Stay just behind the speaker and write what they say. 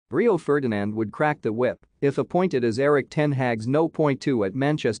Rio Ferdinand would crack the whip if appointed as Erik ten Hag's No.2 at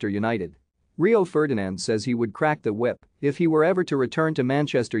Manchester United. Rio Ferdinand says he would crack the whip if he were ever to return to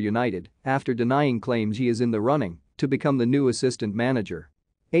Manchester United after denying claims he is in the running to become the new assistant manager.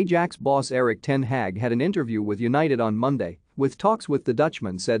 Ajax boss Erik ten Hag had an interview with United on Monday, with talks with the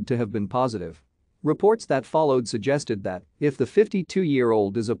Dutchman said to have been positive. Reports that followed suggested that if the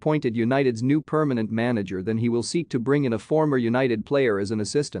 52-year-old is appointed United's new permanent manager, then he will seek to bring in a former United player as an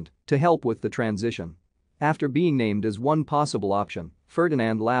assistant to help with the transition. After being named as one possible option,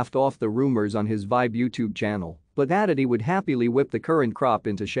 Ferdinand laughed off the rumors on his Vibe YouTube channel, but added he would happily whip the current crop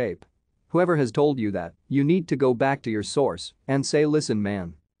into shape. "Whoever has told you that, you need to go back to your source and say, listen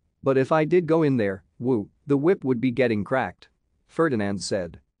man. But if I did go in there, the whip would be getting cracked," Ferdinand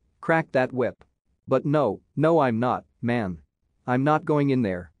said. "Crack that whip. But no, I'm not, man. I'm not going in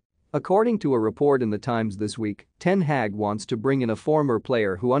there." According to a report in the Times this week, Ten Hag wants to bring in a former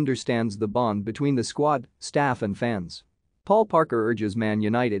player who understands the bond between the squad, staff and fans. Paul Parker urges Man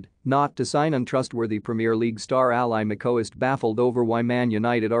United not to sign untrustworthy Premier League star Ali McCoist, baffled over why Man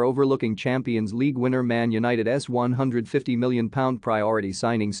United are overlooking Champions League winner Man United's £150 million priority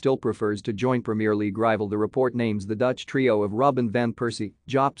signing still prefers to join Premier League rival. The report names the Dutch trio of Robin van Persie,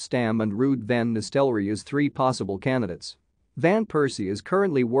 Jaap Stam and Ruud van Nistelrooy as three possible candidates. Van Persie is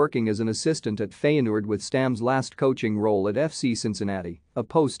currently working as an assistant at Feyenoord, with Stam's last coaching role at FC Cincinnati, a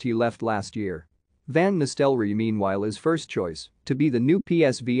post he left last year. Van Nistelrooy meanwhile is first choice to be the new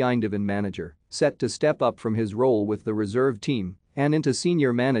PSV Eindhoven manager, set to step up from his role with the reserve team and into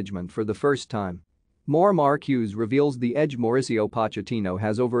senior management for the first time. More Marcus reveals the edge Mauricio Pochettino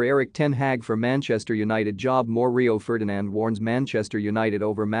has over Erik ten Hag for Manchester United job. More Rio Ferdinand warns Manchester United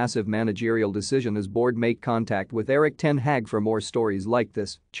over massive managerial decision as board make contact with Erik ten Hag. For more stories like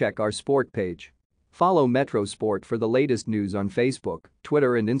this, check our sport page. Follow Metro Sport for the latest news on Facebook,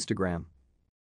 Twitter and Instagram.